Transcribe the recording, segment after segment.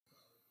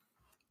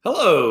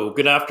Hello,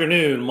 good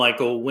afternoon.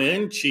 Michael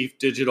Wynn, Chief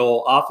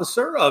Digital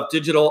Officer of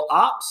Digital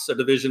Ops, a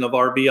division of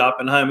RB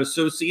Oppenheim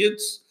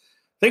Associates.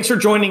 Thanks for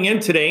joining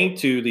in today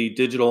to the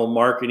Digital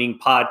Marketing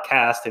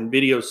Podcast and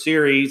video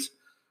series,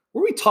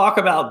 where we talk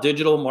about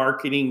digital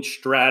marketing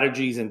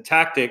strategies and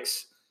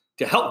tactics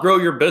to help grow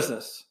your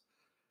business.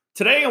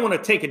 Today, I want to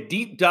take a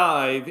deep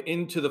dive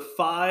into the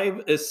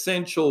 5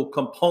 essential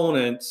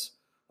components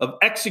of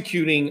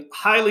executing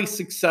highly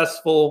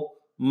successful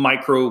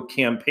micro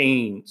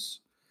campaigns.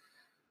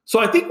 So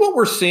I think what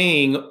we're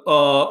seeing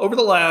over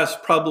the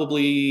last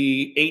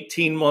probably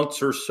 18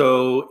 months or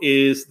so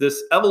is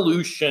this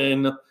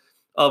evolution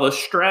of a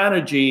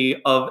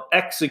strategy of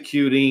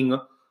executing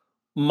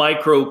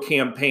micro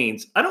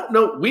campaigns. I don't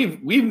know,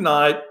 we've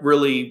not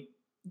really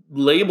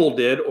labeled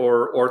it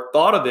or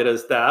thought of it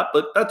as that,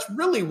 but that's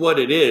really what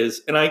it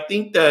is. And I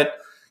think that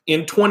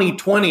in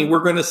 2020 we're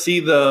going to see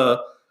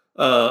the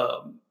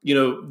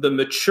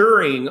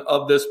maturing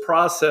of this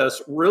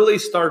process really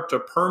start to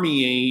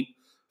permeate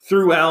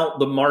throughout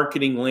the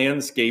marketing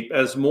landscape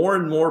as more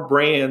and more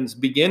brands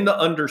begin to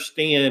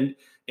understand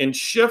and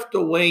shift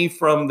away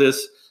from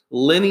this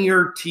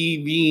linear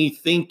TV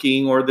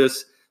thinking or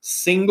this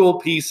single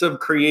piece of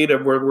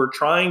creative where we're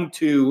trying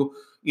to,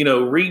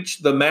 reach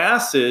the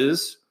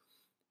masses,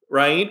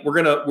 right?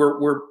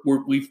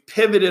 We've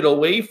pivoted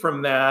away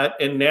from that,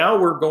 and now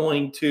we're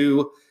going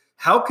to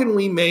how can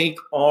we make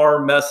our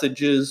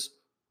messages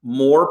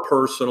more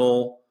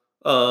personal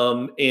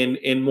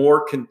and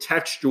more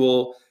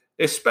contextual,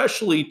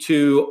 especially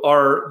to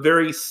our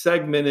very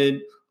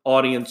segmented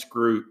audience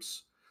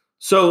groups.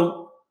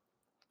 So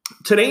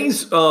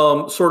today's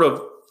sort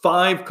of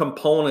 5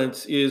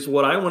 components is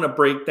what I want to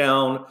break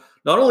down,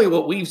 not only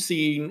what we've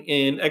seen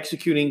in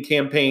executing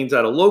campaigns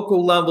at a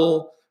local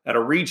level, at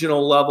a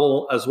regional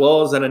level, as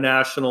well as at a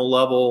national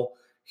level.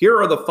 Here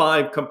are the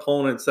 5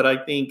 components that I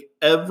think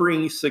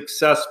every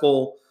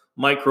successful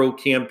micro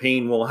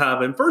campaign will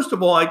have. And first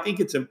of all, I think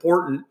it's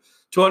important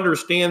to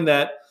understand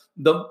that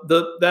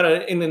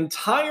an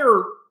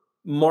entire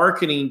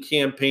marketing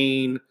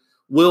campaign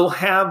will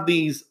have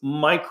these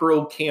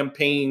micro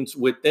campaigns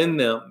within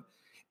them,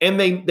 and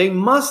they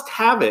must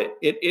have it.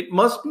 It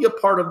must be a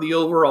part of the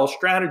overall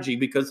strategy,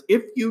 because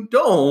if you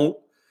don't,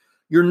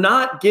 you're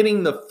not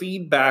getting the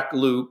feedback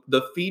loop,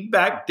 the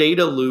feedback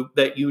data loop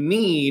that you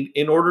need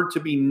in order to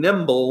be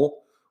nimble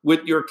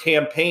with your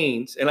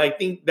campaigns. And I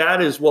think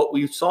that is what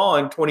we saw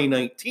in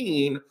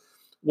 2019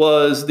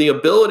 was the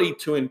ability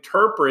to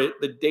interpret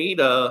the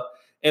data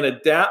and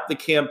adapt the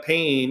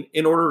campaign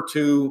in order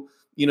to,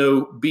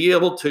 be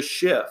able to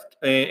shift.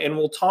 And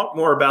we'll talk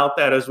more about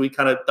that as we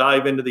kind of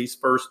dive into these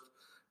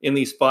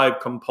 5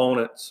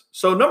 components.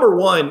 So number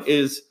 1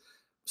 is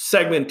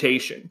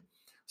segmentation.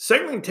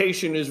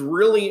 Segmentation is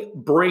really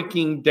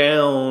breaking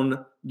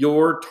down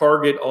your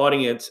target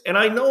audience. And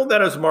I know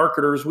that as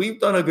marketers, we've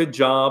done a good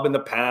job in the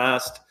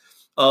past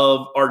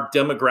of our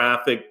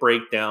demographic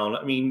breakdown.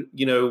 I mean,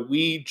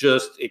 we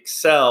just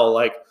excel.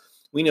 Like,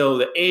 we know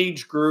the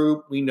age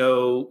group, we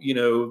know,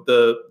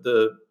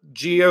 the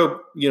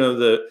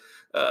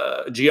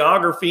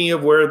geography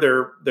of where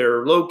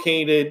they're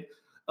located.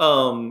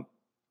 And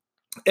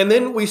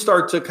then we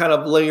start to kind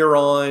of layer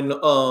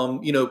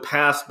on,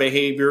 past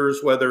behaviors,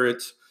 whether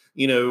it's,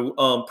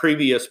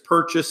 previous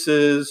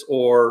purchases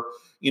or,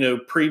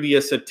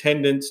 previous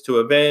attendance to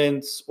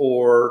events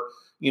or,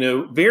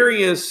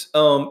 various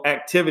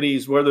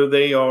activities, whether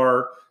they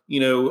are,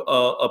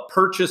 a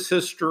purchase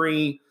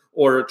history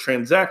or a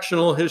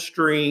transactional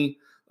history,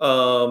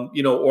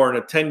 or an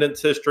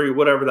attendance history,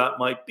 whatever that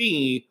might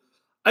be.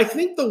 I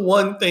think the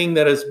one thing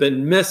that has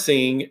been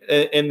missing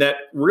and that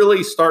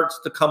really starts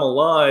to come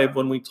alive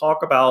when we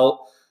talk about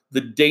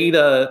the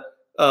data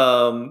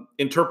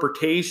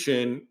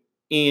interpretation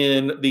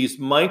in these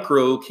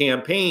micro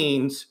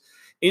campaigns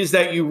is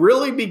that you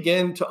really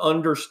begin to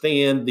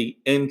understand the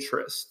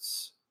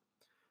interests.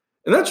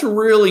 And that's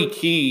really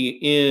key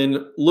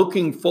in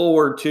looking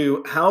forward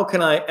to how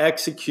can I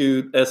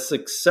execute a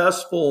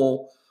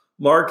successful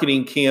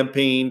marketing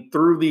campaign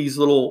through these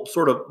little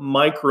sort of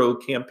micro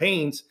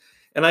campaigns.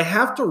 And I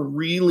have to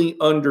really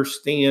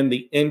understand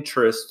the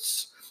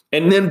interests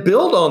and then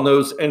build on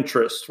those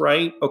interests,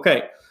 right?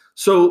 Okay.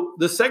 So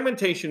the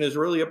segmentation is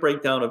really a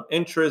breakdown of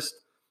interest,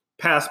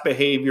 past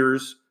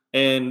behaviors,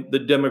 and the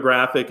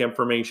demographic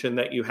information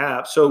that you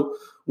have. So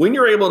when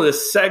you're able to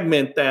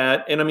segment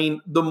that, and I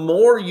mean, the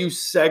more you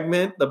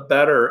segment, the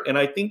better. And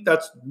I think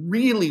that's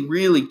really,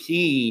 really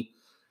key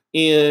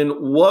in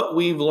what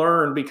we've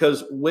learned,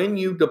 because when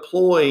you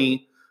deploy,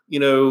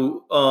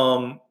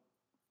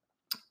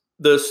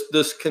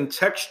 this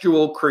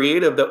contextual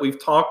creative that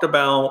we've talked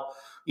about,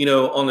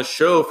 on the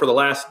show for the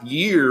last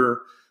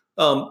year,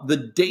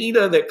 the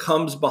data that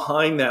comes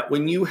behind that,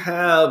 when you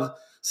have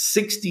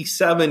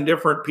 67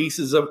 different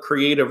pieces of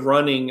creative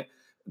running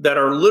that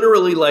are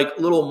literally like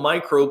little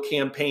micro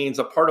campaigns,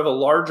 a part of a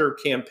larger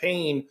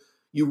campaign,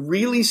 you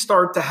really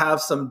start to have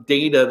some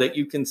data that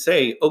you can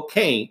say,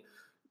 okay,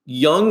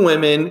 young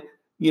women,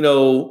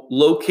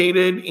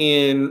 located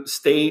in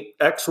state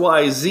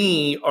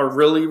XYZ are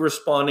really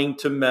responding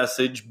to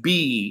message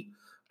B,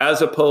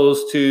 as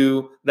opposed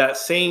to that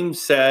same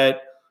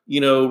set,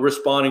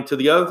 responding to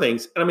the other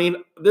things. And I mean,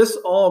 this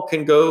all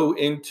can go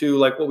into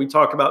like what we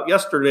talked about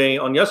yesterday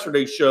on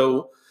yesterday's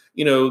show,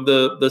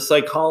 the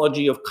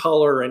psychology of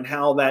color and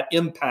how that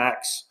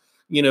impacts,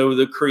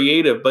 the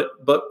creative.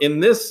 But in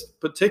this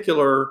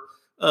particular,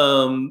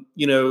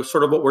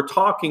 sort of what we're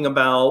talking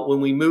about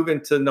when we move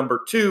into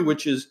number 2,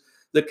 which is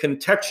the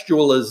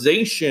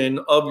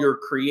contextualization of your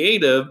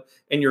creative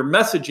and your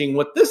messaging,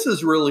 what this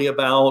is really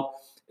about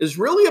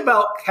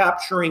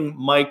capturing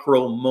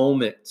micro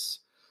moments.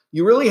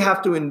 You really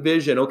have to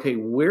envision, okay,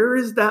 where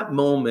is that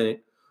moment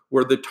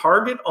where the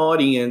target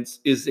audience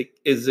is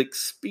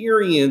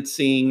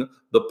experiencing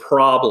the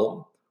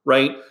problem,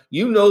 right?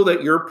 You know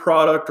that your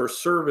product or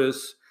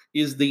service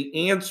is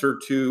the answer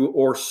to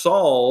or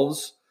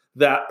solves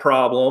that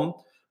problem,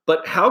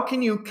 but how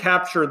can you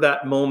capture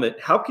that moment?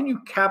 How can you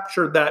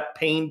capture that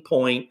pain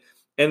point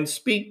and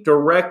speak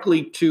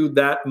directly to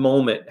that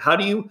moment? How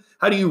do you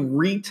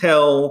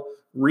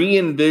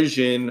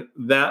re-envision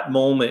that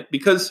moment?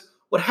 Because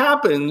what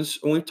happens,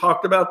 and we've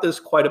talked about this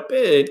quite a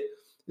bit,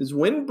 is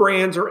when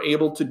brands are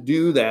able to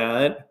do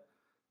that,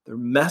 their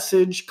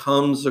message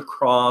comes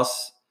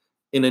across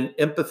in an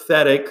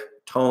empathetic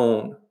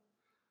tone.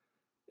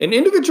 And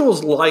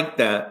individuals like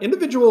that.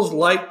 Individuals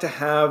like to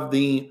have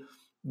the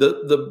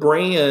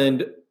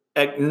brand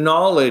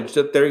acknowledge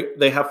that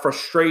they have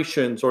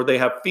frustrations or they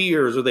have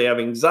fears or they have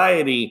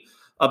anxiety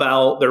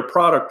about their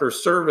product or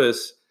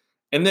service,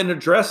 and then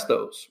address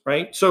those,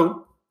 right?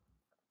 So,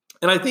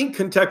 and I think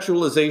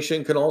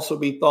contextualization can also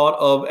be thought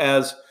of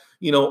as,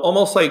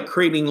 almost like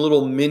creating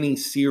little mini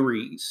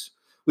series.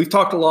 We've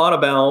talked a lot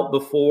about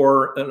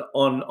before and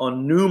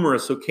on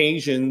numerous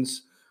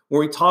occasions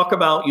where we talk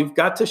about you've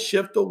got to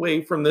shift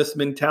away from this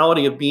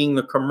mentality of being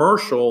the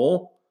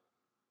commercial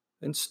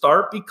and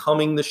start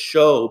becoming the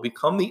show,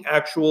 become the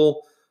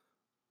actual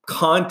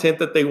content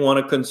that they want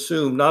to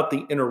consume, not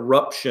the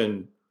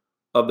interruption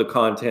of the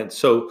content.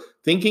 So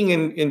thinking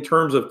in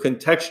terms of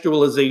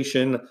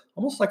contextualization,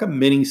 almost like a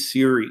mini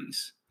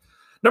series.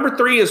 Number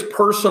 3 is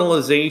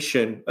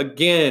personalization.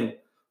 Again,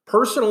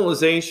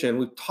 personalization,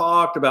 we've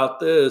talked about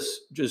this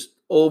just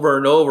over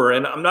and over,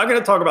 and I'm not going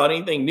to talk about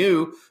anything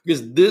new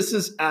because this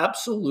is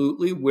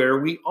absolutely where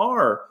we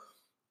are.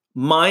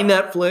 My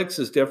Netflix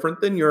is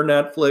different than your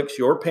Netflix.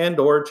 Your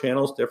Pandora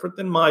channel is different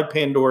than my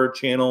Pandora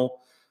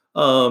channel.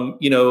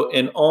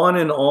 And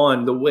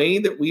on. The way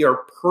that we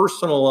are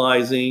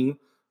personalizing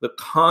the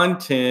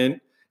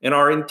content in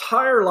our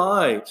entire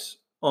lives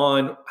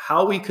on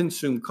how we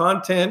consume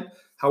content,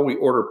 how we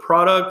order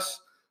products,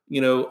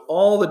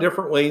 all the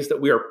different ways that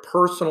we are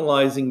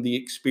personalizing the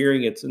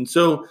experience. And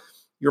so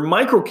your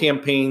micro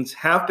campaigns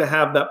have to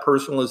have that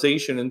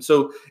personalization. And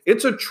so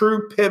it's a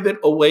true pivot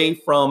away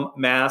from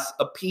mass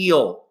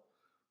appeal.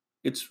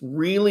 It's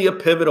really a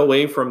pivot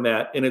away from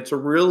that. And it's a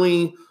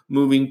really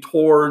moving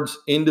towards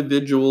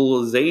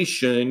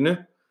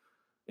individualization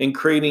and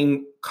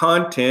creating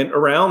content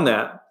around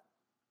that.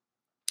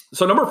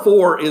 So number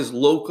 4 is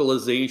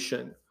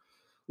localization.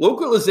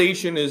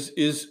 Localization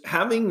is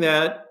having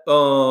that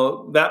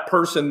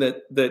person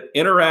that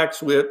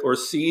interacts with or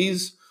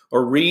sees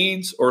or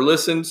reads or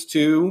listens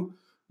to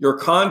your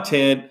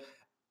content,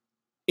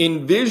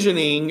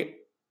 envisioning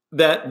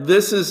that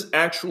this is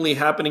actually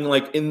happening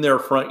like in their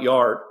front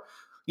yard.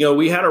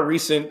 We had a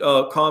recent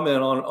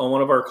comment on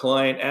one of our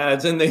client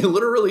ads, and they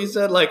literally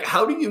said, like,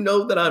 how do you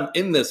know that I'm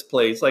in this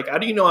place? Like, how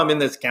do you know I'm in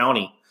this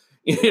county?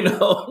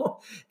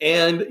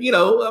 And,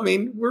 I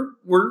mean,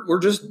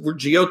 we're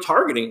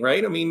geo-targeting,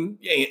 right? I mean,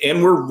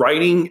 and we're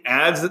writing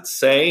ads that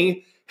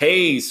say,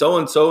 hey,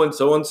 so-and-so and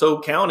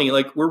so-and-so county.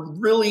 Like, we're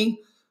really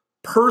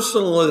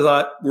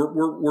personalized.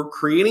 We're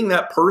creating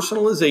that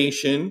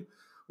personalization.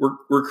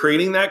 We're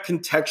creating that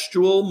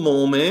contextual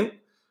moment,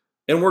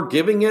 and we're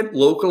giving it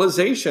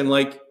localization.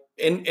 Like,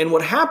 and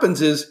what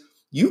happens is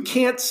you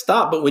can't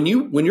stop. But when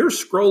you're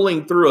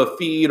scrolling through a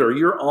feed or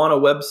you're on a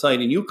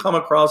website and you come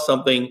across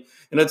something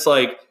and it's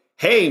like,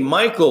 hey,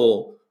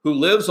 Michael, who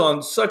lives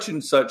on such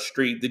and such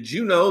street, did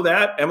you know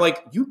that? I'm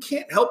like, you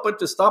can't help but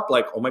to stop.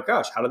 Like, oh my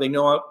gosh, how do they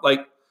know?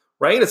 Like,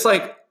 right? It's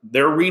like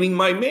they're reading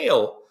my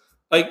mail.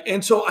 Like,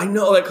 and so I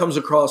know that comes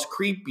across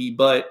creepy,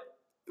 but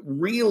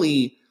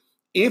really,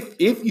 if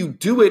you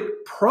do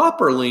it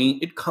properly,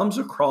 it comes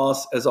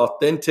across as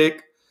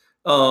authentic,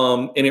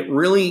 and it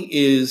really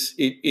is.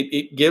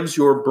 It gives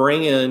your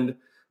brand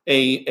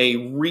a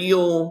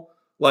real,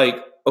 like,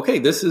 okay,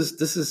 this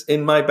is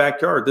in my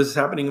backyard. This is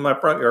happening in my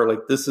front yard.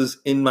 Like, this is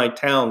in my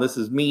town. This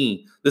is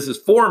me. This is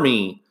for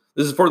me.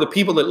 This is for the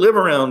people that live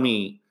around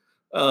me.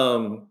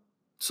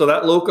 So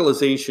that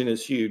localization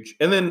is huge.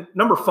 And then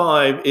number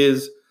 5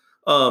 is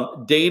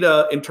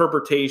data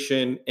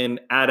interpretation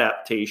and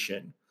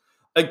adaptation.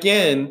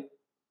 Again,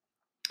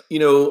 we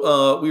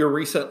were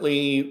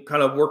recently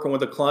kind of working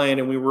with a client,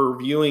 and we were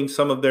reviewing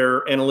some of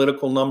their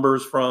analytical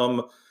numbers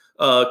from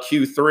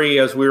Q3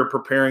 as we were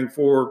preparing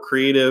for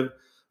creative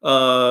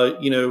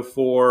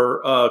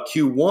for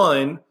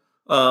Q1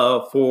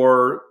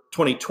 for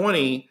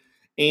 2020.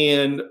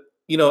 And,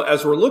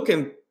 as we're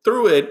looking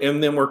through it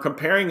and then we're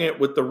comparing it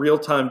with the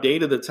real-time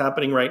data that's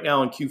happening right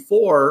now in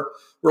Q4,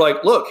 we're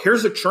like, look,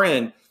 here's a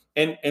trend.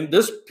 And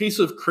this piece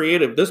of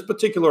creative, this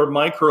particular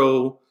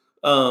micro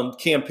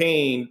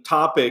campaign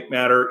topic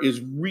matter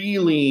is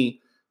really,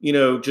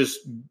 just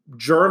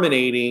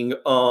germinating,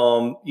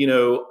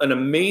 an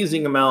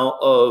amazing amount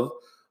of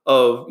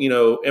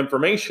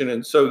information.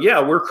 And so, yeah,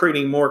 we're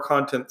creating more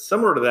content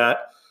similar to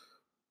that,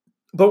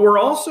 but we're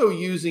also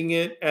using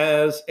it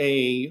as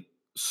a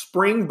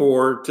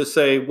springboard to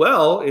say,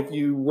 well, if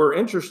you were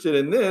interested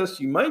in this,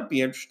 you might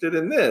be interested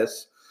in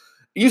this.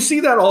 You see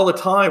that all the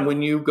time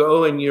when you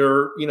go and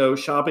you're,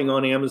 shopping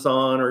on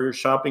Amazon or you're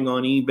shopping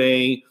on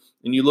eBay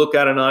and you look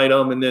at an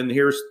item and then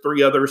here's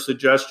 3 other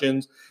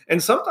suggestions.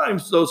 And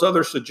sometimes those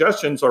other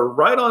suggestions are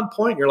right on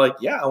point. You're like,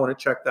 yeah, I want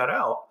to check that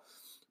out.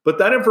 But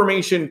that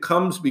information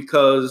comes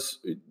because,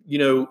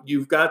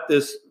 you've got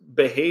this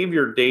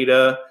behavior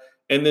data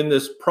and then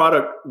this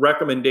product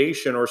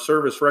recommendation or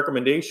service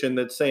recommendation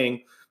that's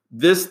saying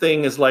this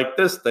thing is like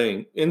this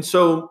thing. And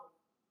so,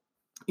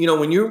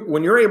 when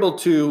you're able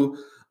to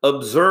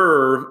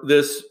observe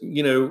this,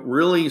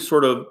 really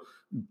sort of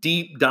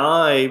deep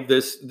dive,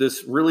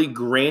 this really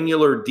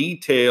granular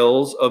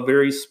details of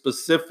very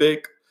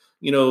specific,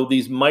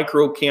 these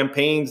micro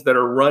campaigns that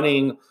are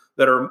running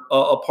that are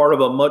a part of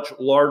a much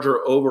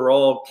larger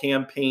overall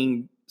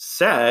campaign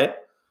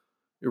set,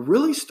 you're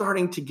really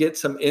starting to get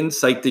some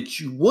insight that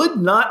you would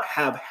not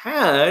have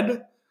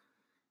had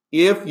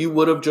if you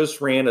would have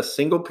just ran a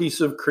single piece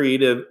of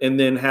creative and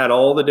then had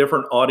all the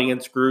different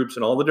audience groups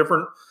and all the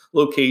different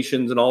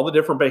locations and all the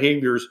different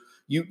behaviors.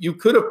 You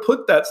could have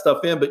put that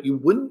stuff in, but you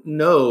wouldn't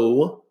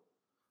know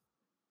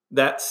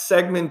that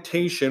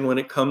segmentation when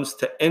it comes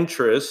to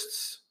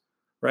interests,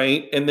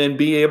 right? And then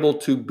be able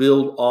to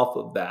build off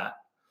of that.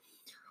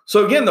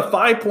 So again, the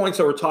 5 points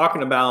that we're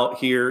talking about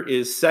here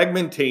is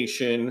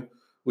segmentation,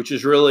 which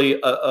is really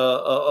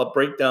a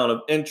breakdown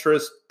of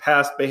interest,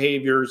 past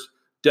behaviors,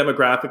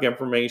 demographic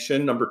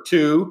information. Number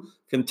 2,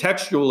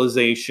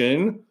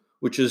 contextualization,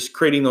 which is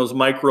creating those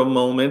micro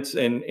moments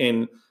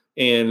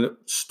and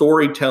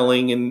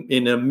storytelling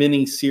in a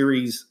mini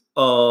series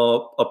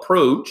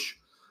approach.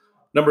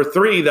 Number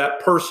 3,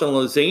 that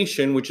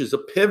personalization, which is a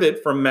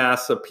pivot from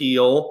mass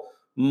appeal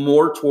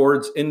more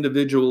towards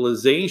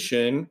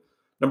individualization.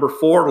 Number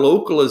 4,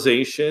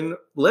 localization.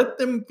 Let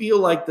them feel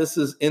like this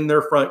is in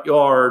their front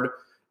yard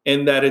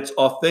and that it's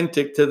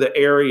authentic to the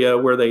area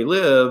where they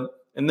live.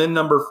 And then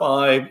number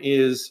 5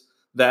 is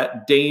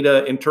that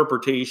data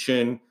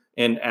interpretation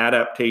and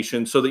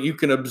adaptation so that you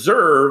can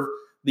observe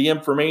the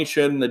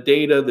information, the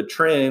data, the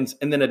trends,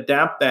 and then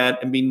adapt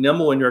that and be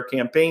nimble in your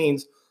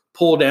campaigns,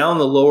 pull down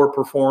the lower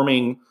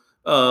performing,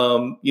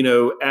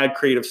 ad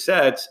creative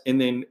sets, and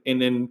then,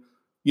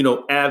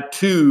 add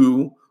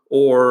to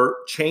or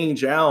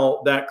change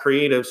out that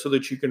creative so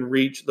that you can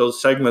reach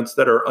those segments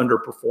that are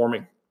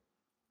underperforming.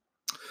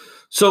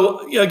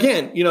 So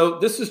again,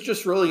 this is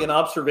just really an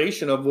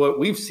observation of what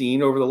we've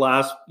seen over the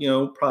last,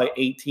 probably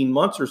 18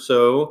 months or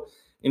so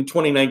in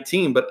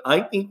 2019. But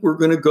I think we're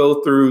going to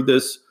go through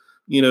this,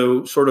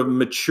 sort of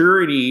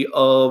maturity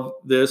of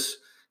this,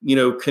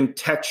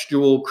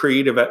 contextual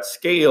creative at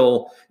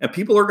scale, and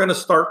people are going to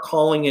start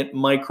calling it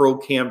micro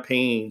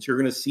campaigns. You're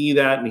going to see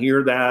that and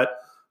hear that,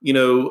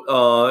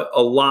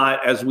 a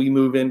lot as we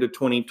move into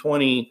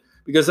 2020,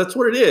 because that's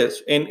what it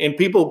is. And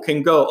people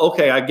can go,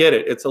 okay, I get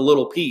it. It's a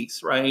little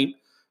piece, right?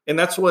 And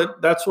that's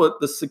what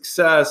the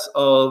success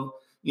of,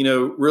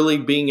 really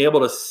being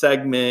able to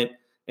segment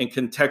and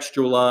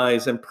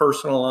contextualize and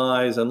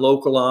personalize and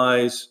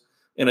localize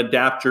and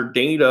adapt your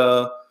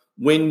data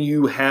when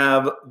you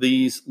have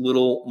these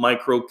little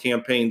micro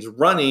campaigns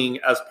running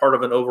as part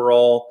of an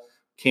overall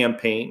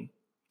campaign.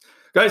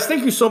 Guys,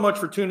 thank you so much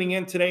for tuning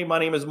in today. My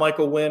name is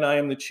Michael Wynn. I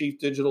am the Chief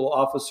Digital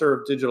Officer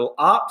of Digital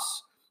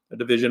Ops, a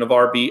division of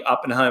RB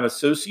Oppenheim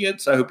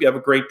Associates. I hope you have a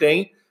great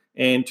day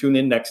and tune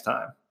in next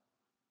time.